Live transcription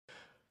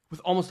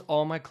With almost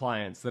all my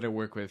clients that I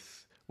work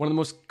with, one of the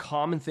most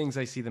common things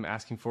I see them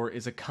asking for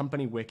is a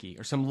company wiki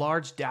or some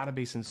large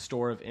database and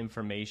store of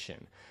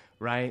information,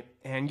 right?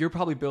 And you're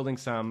probably building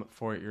some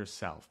for it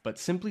yourself, but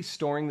simply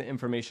storing the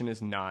information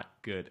is not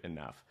good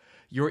enough.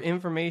 Your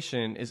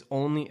information is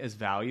only as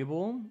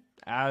valuable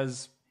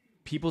as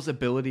people's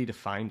ability to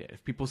find it.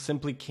 If people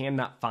simply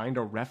cannot find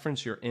or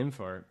reference your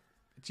info,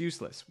 it's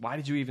useless. Why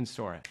did you even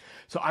store it?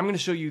 So I'm going to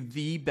show you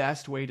the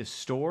best way to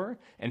store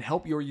and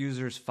help your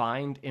users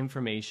find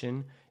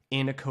information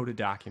in a Coda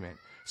document,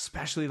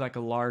 especially like a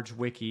large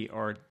wiki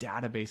or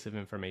database of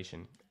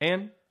information.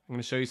 And I'm going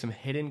to show you some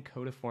hidden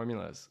Coda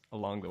formulas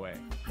along the way.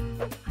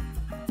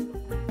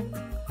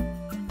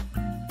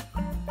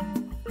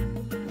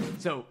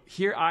 So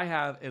here I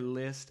have a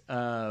list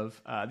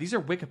of, these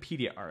are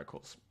Wikipedia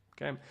articles.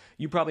 Okay.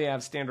 You probably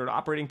have standard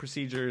operating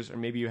procedures, or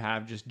maybe you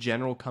have just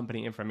general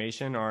company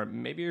information, or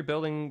maybe you're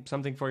building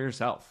something for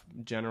yourself,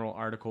 general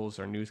articles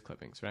or news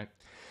clippings, right?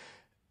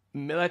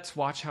 Let's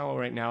watch how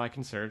right now I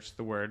can search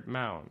the word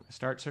mound. I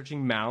start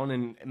searching mound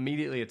and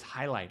immediately it's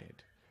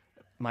highlighted.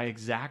 My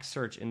exact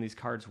search in these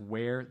cards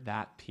where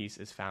that piece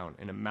is found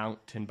in a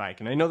mountain bike.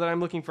 And I know that I'm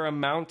looking for a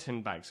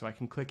mountain bike, so I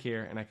can click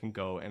here and I can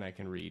go and I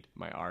can read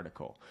my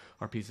article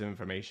or piece of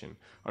information.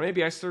 Or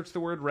maybe I search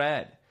the word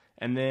red.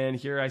 And then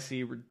here I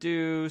see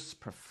reduce,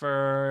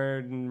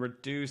 preferred, and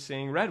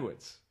reducing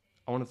redwoods.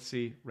 I want to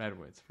see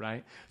redwoods,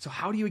 right? So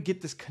how do you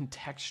get this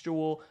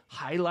contextual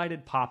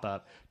highlighted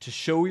pop-up to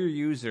show your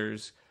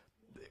users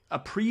a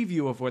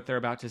preview of what they're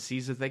about to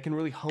see so that they can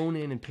really hone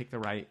in and pick the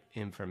right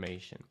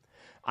information?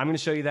 I'm going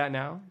to show you that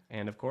now.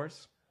 And of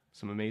course,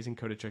 some amazing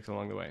Coda tricks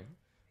along the way.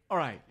 All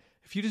right.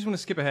 If you just want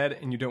to skip ahead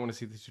and you don't want to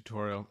see the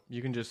tutorial,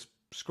 you can just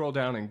scroll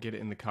down and get it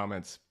in the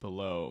comments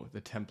below,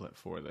 the template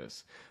for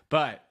this.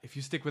 But if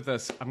you stick with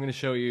us, I'm going to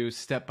show you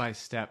step by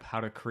step how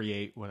to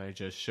create what I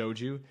just showed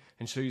you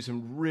and show you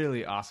some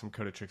really awesome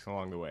Coda tricks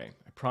along the way.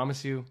 I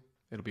promise you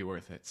it'll be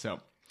worth it.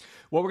 So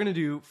what we're going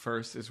to do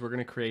first is we're going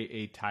to create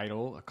a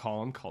title, a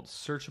column called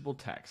searchable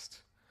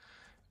text.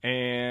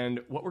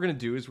 And what we're going to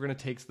do is we're going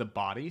to take the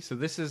body. So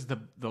this is the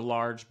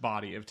large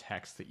body of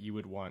text that you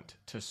would want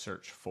to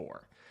search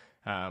for.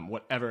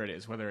 Whatever it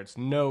is, whether it's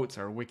notes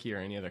or wiki or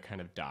any other kind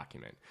of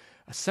document.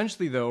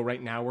 Essentially, though, right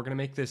now we're going to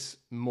make this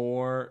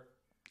more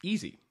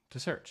easy to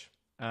search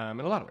in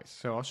a lot of ways.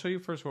 So I'll show you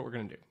first what we're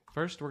going to do.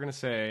 First, we're going to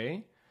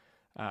say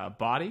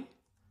body.toText.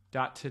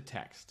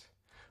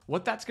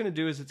 What that's going to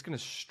do is it's going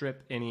to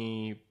strip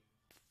any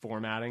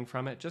formatting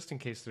from it, just in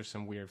case there's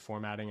some weird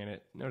formatting in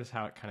it. Notice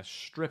how it kind of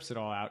strips it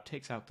all out,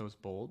 takes out those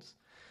bolds.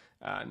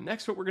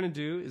 Next, what we're going to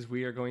do is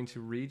we are going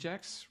to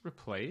regex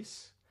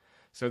replace.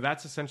 So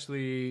that's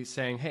essentially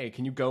saying, hey,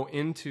 can you go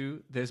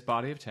into this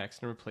body of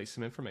text and replace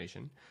some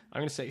information?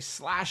 I'm going to say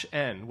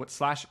 /n. What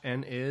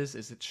 /n is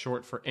it's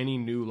short for any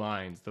new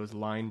lines, those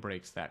line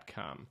breaks that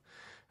come.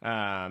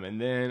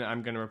 And then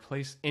I'm going to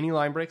replace any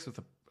line breaks with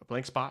a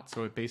blank spot,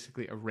 so it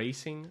basically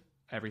erasing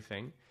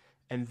everything.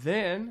 And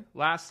then,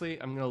 lastly,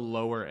 I'm going to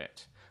lower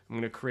it. I'm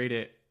going to create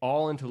it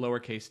all into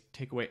lowercase,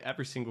 take away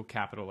every single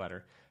capital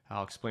letter.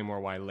 I'll explain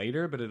more why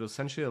later, but it'll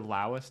essentially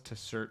allow us to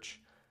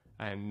search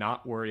and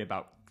not worry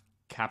about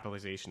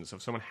capitalization. So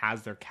if someone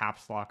has their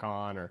caps lock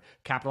on or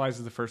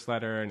capitalizes the first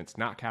letter and it's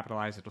not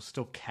capitalized, it'll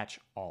still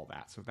catch all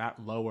that. So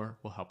that lower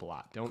will help a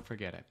lot. Don't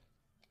forget it.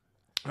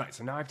 All right,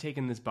 so now I've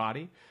taken this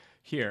body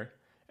here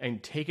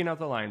and taken out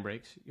the line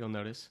breaks, you'll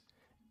notice,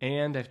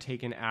 and I've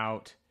taken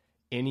out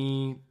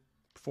any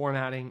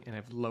formatting and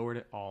I've lowered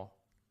it all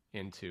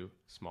into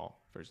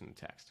small version of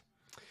text.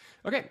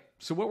 Okay,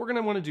 so what we're going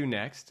to want to do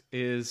next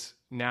is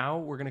now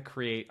we're going to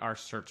create our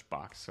search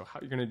box. So how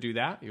you're going to do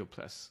that, you'll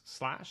press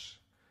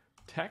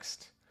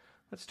 /text.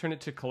 Let's turn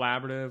it to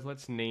collaborative.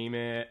 Let's name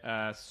it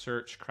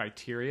search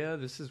criteria.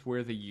 This is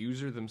where the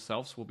user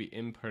themselves will be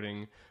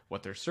inputting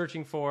what they're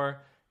searching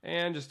for.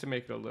 And just to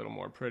make it a little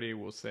more pretty,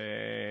 we'll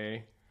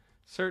say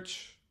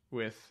search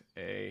with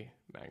a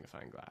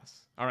magnifying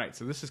glass. All right,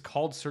 so this is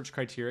called search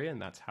criteria, and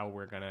that's how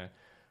we're going to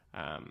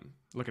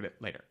look at it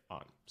later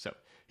on. So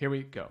here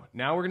we go.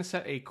 Now we're going to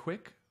set a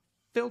quick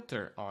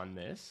filter on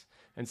this.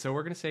 And so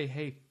we're going to say,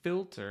 hey,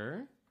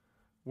 filter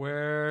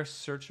where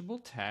searchable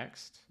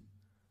text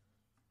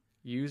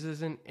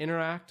uses an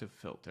interactive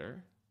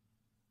filter,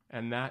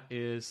 and that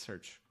is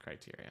search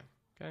criteria.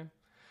 Okay.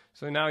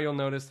 So now you'll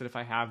notice that if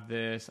I have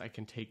this, I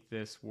can take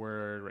this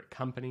word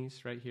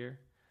companies right here,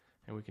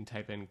 and we can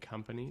type in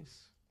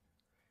companies,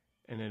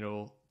 and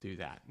it'll do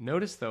that.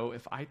 Notice though,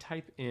 if I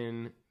type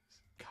in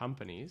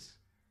companies,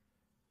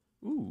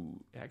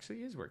 ooh, it actually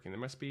is working. There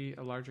must be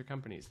a larger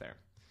companies there.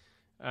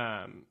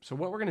 So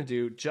what we're going to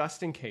do,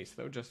 just in case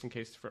though, just in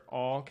case for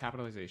all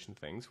capitalization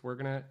things, we're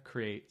going to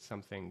create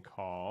something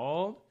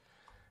called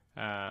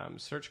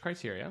search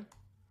criteria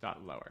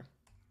dot lower,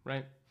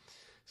 right?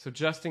 So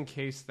just in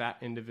case that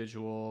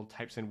individual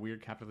types in weird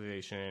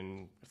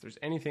capitalization, if there's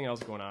anything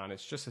else going on,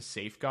 it's just a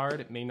safeguard.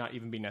 It may not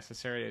even be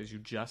necessary, as you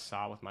just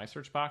saw with my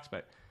search box,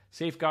 but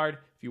safeguard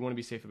if you want to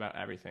be safe about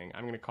everything.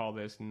 I'm going to call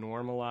this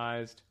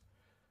normalized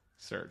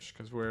search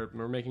because we're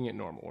making it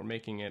normal. We're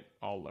making it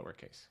all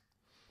lowercase.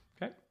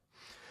 Okay.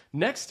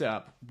 Next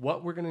up,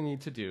 what we're going to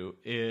need to do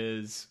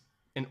is,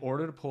 in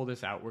order to pull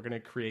this out, we're going to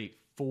create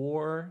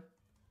 4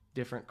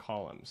 different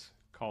columns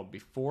called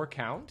before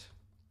count,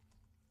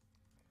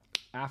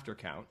 after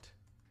count,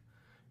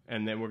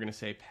 and then we're going to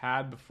say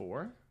pad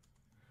before,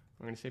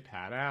 we're going to say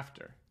pad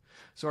after.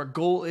 So our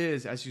goal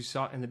is, as you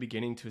saw in the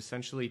beginning, to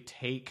essentially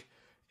take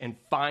and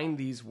find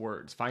these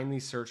words, find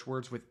these search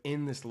words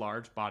within this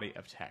large body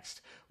of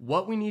text.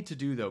 What we need to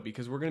do, though,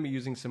 because we're going to be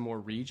using some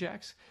more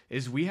regex,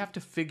 is we have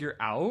to figure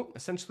out,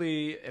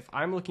 essentially, if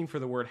I'm looking for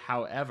the word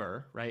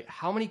however, right,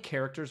 how many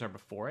characters are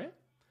before it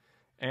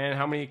and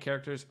how many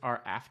characters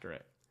are after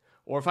it.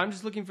 Or if I'm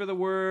just looking for the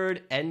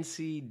word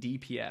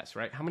NCDPS,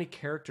 right, how many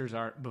characters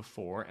are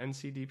before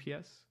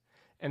NCDPS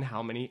and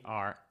how many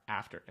are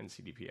after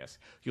NCDPS.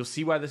 You'll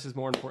see why this is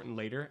more important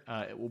later.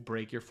 It will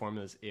break your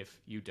formulas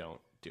if you don't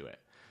do it.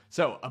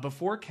 So a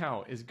before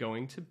count is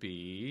going to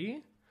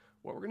be,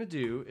 what we're going to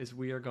do is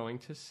we are going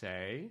to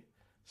say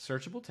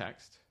searchable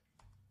text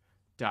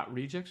dot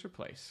regex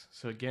replace.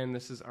 So again,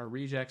 this is our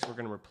regex. We're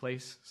going to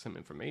replace some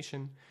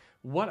information.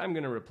 What I'm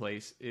going to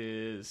replace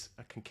is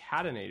a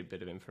concatenated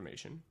bit of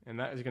information, and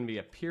that is going to be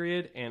a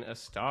period and a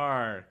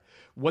star.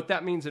 What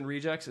that means in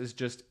regex is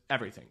just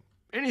everything.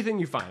 Anything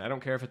you find. I don't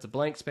care if it's a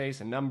blank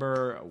space, a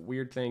number, a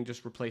weird thing.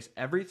 Just replace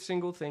every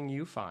single thing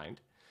you find.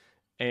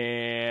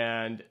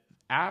 And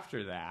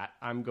after that,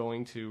 I'm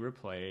going to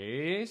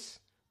replace,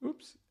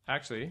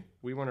 actually,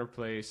 we want to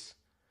replace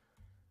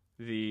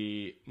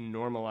the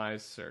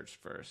normalized search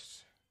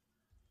first.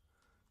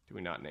 Do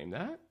we not name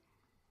that?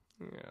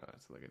 Yeah,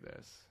 let's look at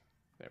this.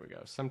 There we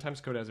go.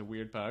 Sometimes Coda has a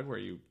weird bug where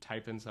you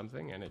type in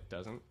something and it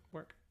doesn't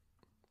work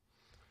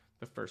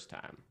the first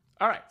time.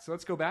 All right, so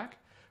let's go back.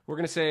 We're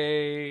going to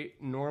say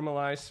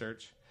normalized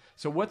search.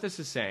 So what this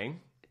is saying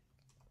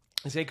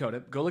is, hey, Coda,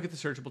 go look at the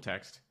searchable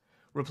text.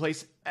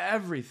 Replace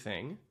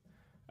everything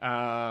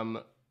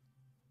that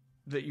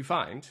you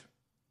find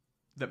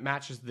that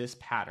matches this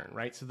pattern,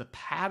 right? So the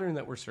pattern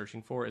that we're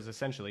searching for is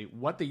essentially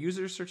what the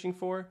user is searching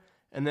for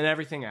and then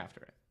everything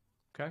after it,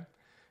 okay?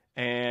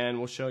 And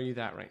we'll show you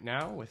that right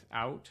now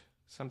without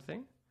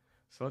something.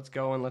 So let's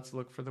go and let's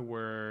look for the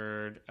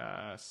word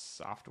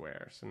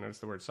software. So notice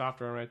the word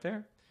software right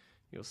there.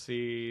 You'll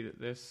see that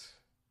this,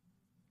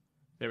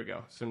 there we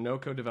go. So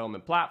no-code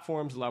development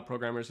platforms allow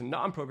programmers and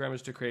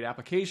non-programmers to create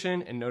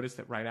application, and notice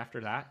that right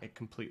after that, it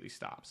completely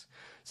stops.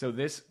 So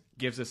this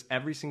gives us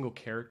every single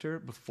character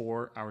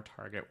before our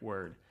target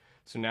word.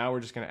 So now we're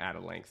just going to add a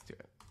length to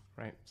it,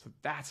 right? So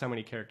that's how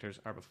many characters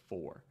are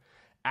before.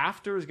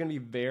 After is going to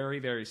be very,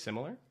 very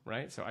similar,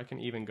 right? So I can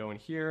even go in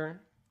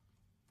here,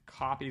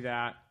 copy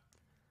that,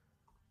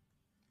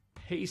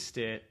 paste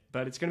it,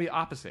 but it's going to be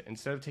opposite.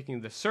 Instead of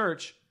taking the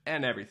search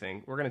and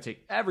everything, we're going to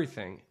take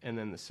everything and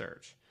then the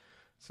search.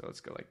 So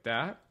let's go like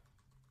that.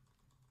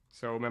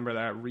 So remember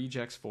that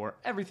regex for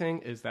everything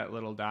is that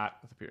little dot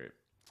with a period.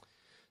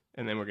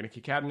 And then we're going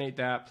to concatenate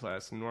that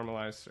plus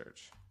normalized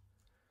search.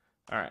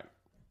 All right.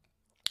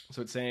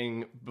 So it's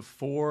saying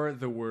before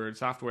the word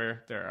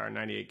software, there are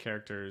 98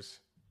 characters,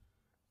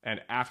 and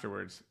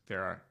afterwards,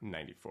 there are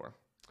 94.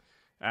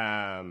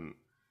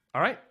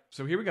 All right,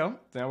 so here we go.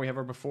 Now we have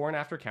our before and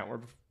after count.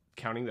 We're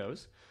counting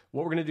those.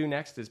 What we're going to do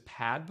next is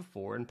pad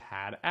before and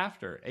pad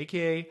after,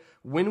 aka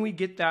when we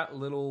get that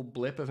little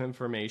blip of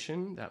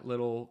information, that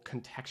little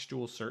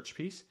contextual search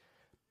piece,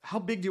 how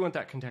big do you want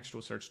that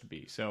contextual search to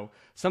be? So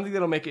something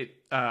that'll make it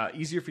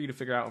easier for you to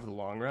figure out over the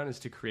long run is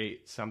to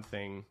create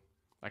something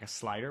like a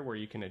slider where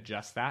you can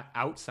adjust that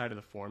outside of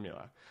the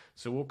formula.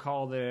 So we'll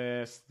call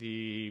this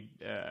the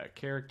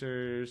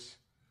characters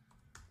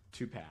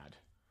to pad.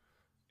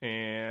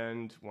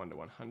 And 1 to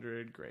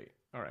 100, great.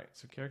 All right,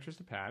 so characters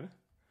to pad.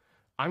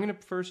 I'm going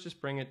to first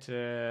just bring it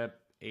to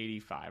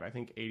 85. I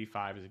think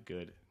 85 is a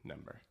good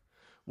number.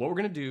 What we're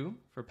going to do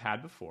for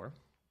pad before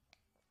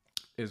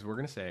is we're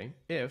going to say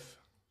if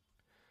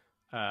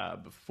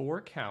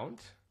before count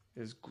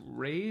is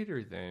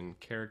greater than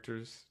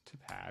characters to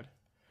pad,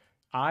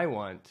 I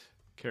want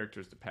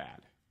characters to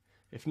pad.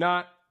 If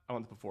not, I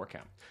want the before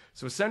count.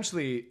 So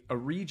essentially, a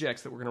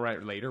regex that we're going to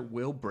write later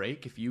will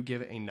break if you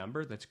give it a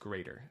number that's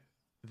greater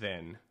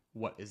than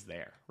what is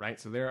there, right?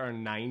 So there are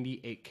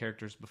 98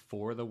 characters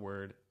before the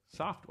word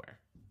software,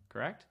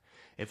 correct?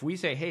 If we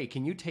say, hey,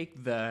 can you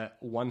take the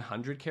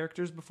 100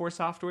 characters before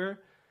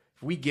software?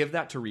 If we give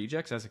that to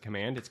regex as a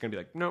command, it's going to be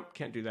like, nope,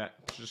 can't do that.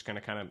 It's just going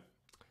to kind of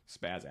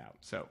spaz out.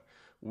 So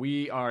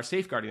we are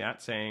safeguarding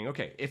that, saying,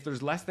 okay, if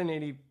there's less than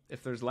 80,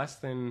 if there's less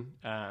than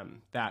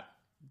that,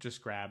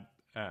 just grab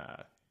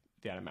that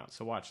amount.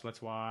 So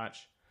let's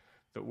watch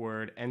the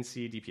word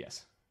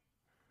NCDPS.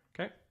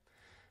 Okay.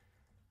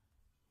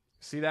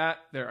 See that?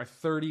 There are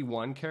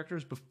 31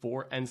 characters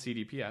before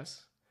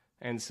NCDPS.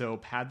 And so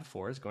pad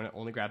before is going to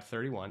only grab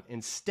 31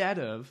 instead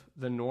of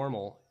the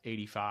normal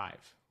 85.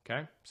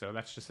 Okay. So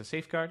that's just a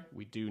safeguard.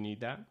 We do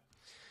need that.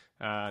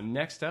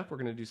 Next up, we're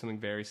going to do something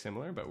very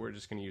similar, but we're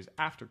just going to use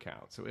after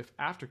count. So if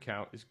after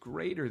count is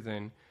greater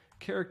than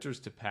characters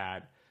to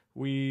pad,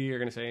 we are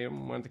going to say I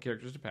want the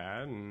characters to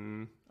pad,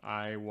 and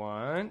I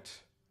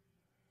want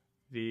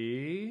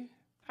the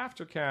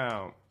after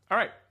count. All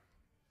right.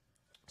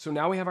 So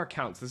now we have our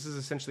counts. This is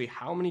essentially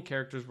how many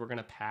characters we're going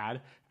to pad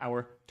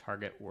our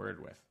target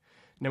word with.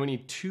 Now we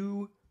need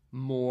 2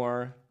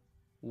 more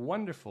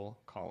wonderful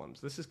columns.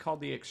 This is called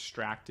the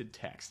extracted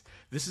text.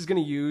 This is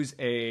going to use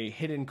a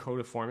hidden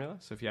Coda formula.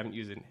 So if you haven't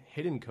used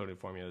hidden Coda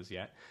formulas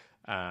yet,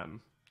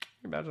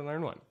 you're about to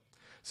learn one.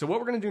 So what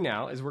we're going to do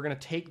now is we're going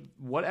to take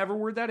whatever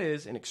word that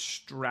is and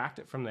extract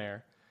it from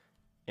there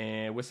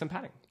and with some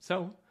padding.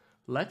 So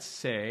let's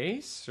say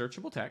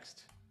searchable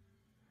text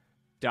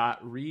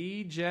dot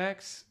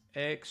regex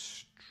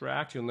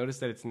extract. You'll notice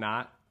that it's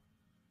not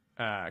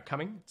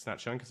coming. It's not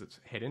showing because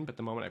it's hidden. But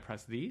the moment I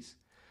press these,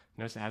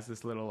 notice it has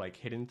this little like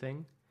hidden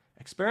thing.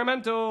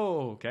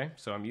 Experimental. Okay,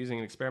 so I'm using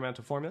an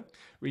experimental formula.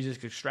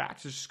 Regex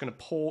extract is just going to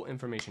pull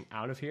information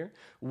out of here.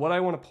 What I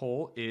want to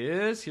pull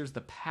is, here's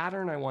the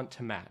pattern I want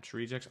to match.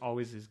 Regex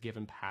always is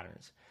given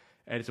patterns.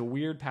 And it's a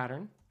weird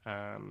pattern.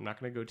 I'm not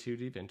going to go too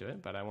deep into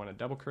it, but I want a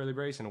double curly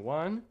brace and a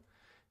 1.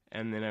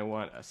 And then I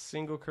want a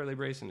single curly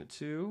brace and a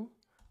 2.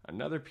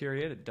 Another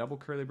period, a double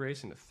curly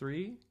brace and a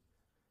 3.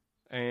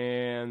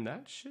 And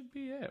that should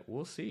be it.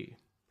 We'll see.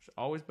 There's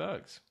always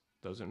bugs.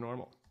 Those are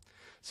normal.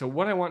 So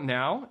what I want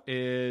now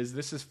is,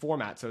 this is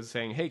format. So it's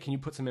saying, hey, can you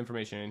put some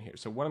information in here?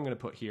 So what I'm going to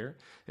put here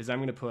is I'm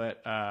going to put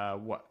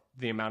what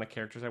the amount of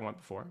characters I want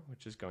before,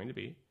 which is going to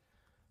be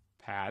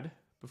pad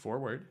before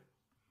word.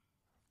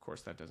 Of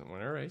course, that doesn't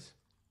want to erase.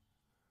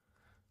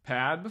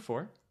 Pad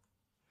before.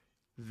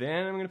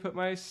 Then I'm going to put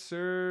my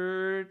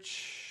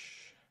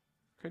search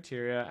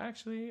criteria.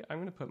 Actually, I'm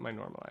going to put my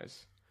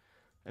normalize.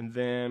 And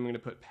then I'm going to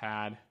put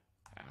pad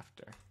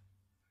after.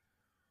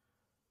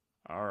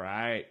 All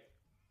right.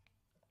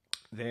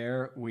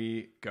 There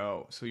we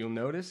go. So you'll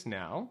notice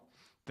now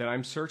that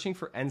I'm searching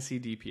for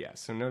NCDPS.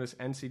 So notice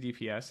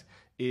NCDPS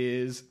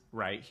is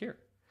right here.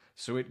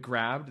 So it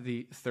grabbed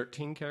the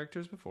 13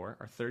 characters before,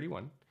 or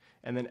 31,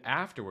 and then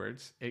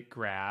afterwards it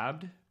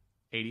grabbed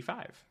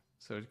 85.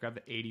 So it grabbed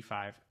the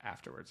 85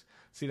 afterwards.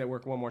 See that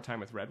work one more time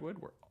with Redwood?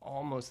 We're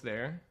almost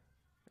there.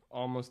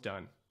 Almost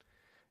done.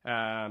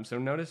 So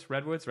notice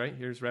Redwoods, right?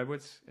 Here's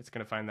Redwoods. It's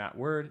going to find that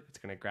word. It's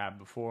going to grab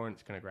before, and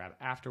it's going to grab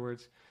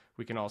afterwards.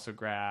 We can also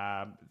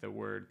grab the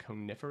word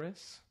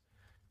coniferous.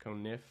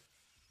 Let's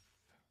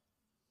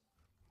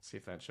see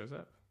if that shows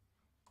up.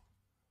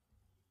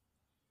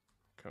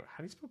 How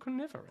do you spell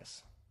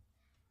coniferous?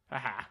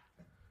 Haha.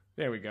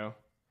 There we go.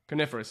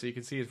 Coniferous. So you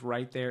can see it's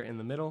right there in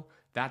the middle.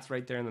 That's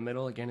right there in the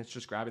middle. Again, it's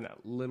just grabbing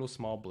that little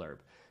small blurb.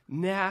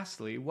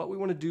 Lastly, what we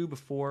want to do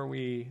before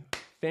we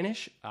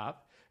finish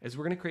up is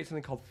we're going to create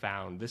something called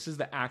found. This is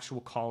the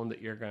actual column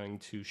that you're going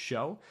to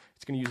show.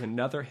 It's going to use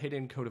another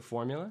hidden Coda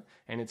formula,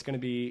 and it's going to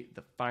be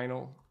the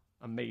final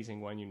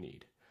amazing one you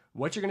need.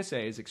 What you're going to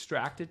say is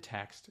extracted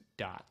text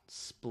dot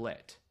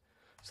split.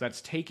 So that's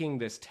taking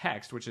this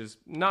text, which is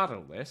not a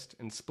list,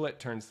 and split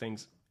turns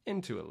things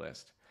into a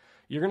list.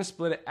 You're going to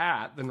split it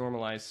at the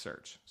normalized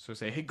search. So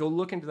say, hey, go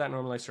look into that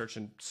normalized search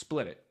and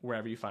split it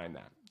wherever you find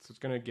that. So it's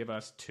going to give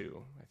us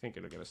 2. I think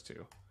it'll give us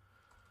 2.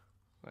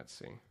 Let's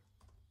see.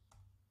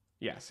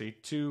 Yeah, see,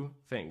 2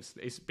 things.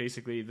 It's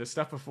basically the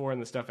stuff before and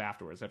the stuff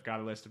afterwards. I've got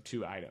a list of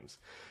 2 items.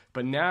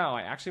 But now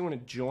I actually want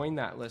to join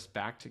that list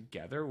back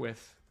together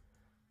with,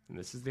 and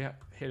this is the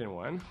hidden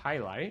one,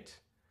 highlight.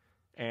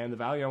 And the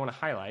value I want to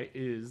highlight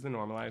is the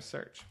normalized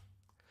search.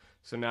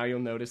 So now you'll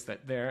notice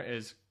that there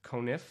is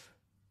conif.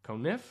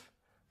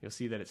 You'll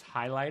see that it's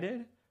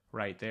highlighted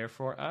right there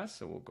for us.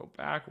 So we'll go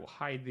back, we'll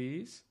hide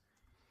these.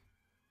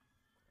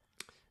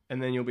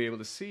 And then you'll be able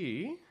to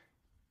see,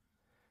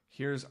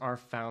 here's our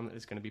found that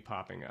is going to be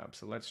popping up.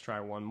 So let's try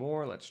one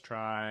more. Let's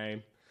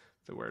try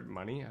the word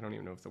money. I don't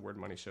even know if the word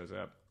money shows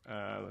up.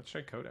 Let's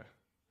try Coda.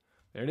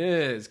 There it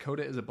is.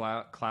 Coda is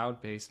a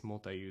cloud-based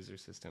multi-user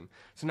system.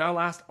 So now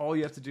last, all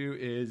you have to do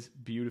is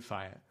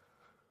beautify it.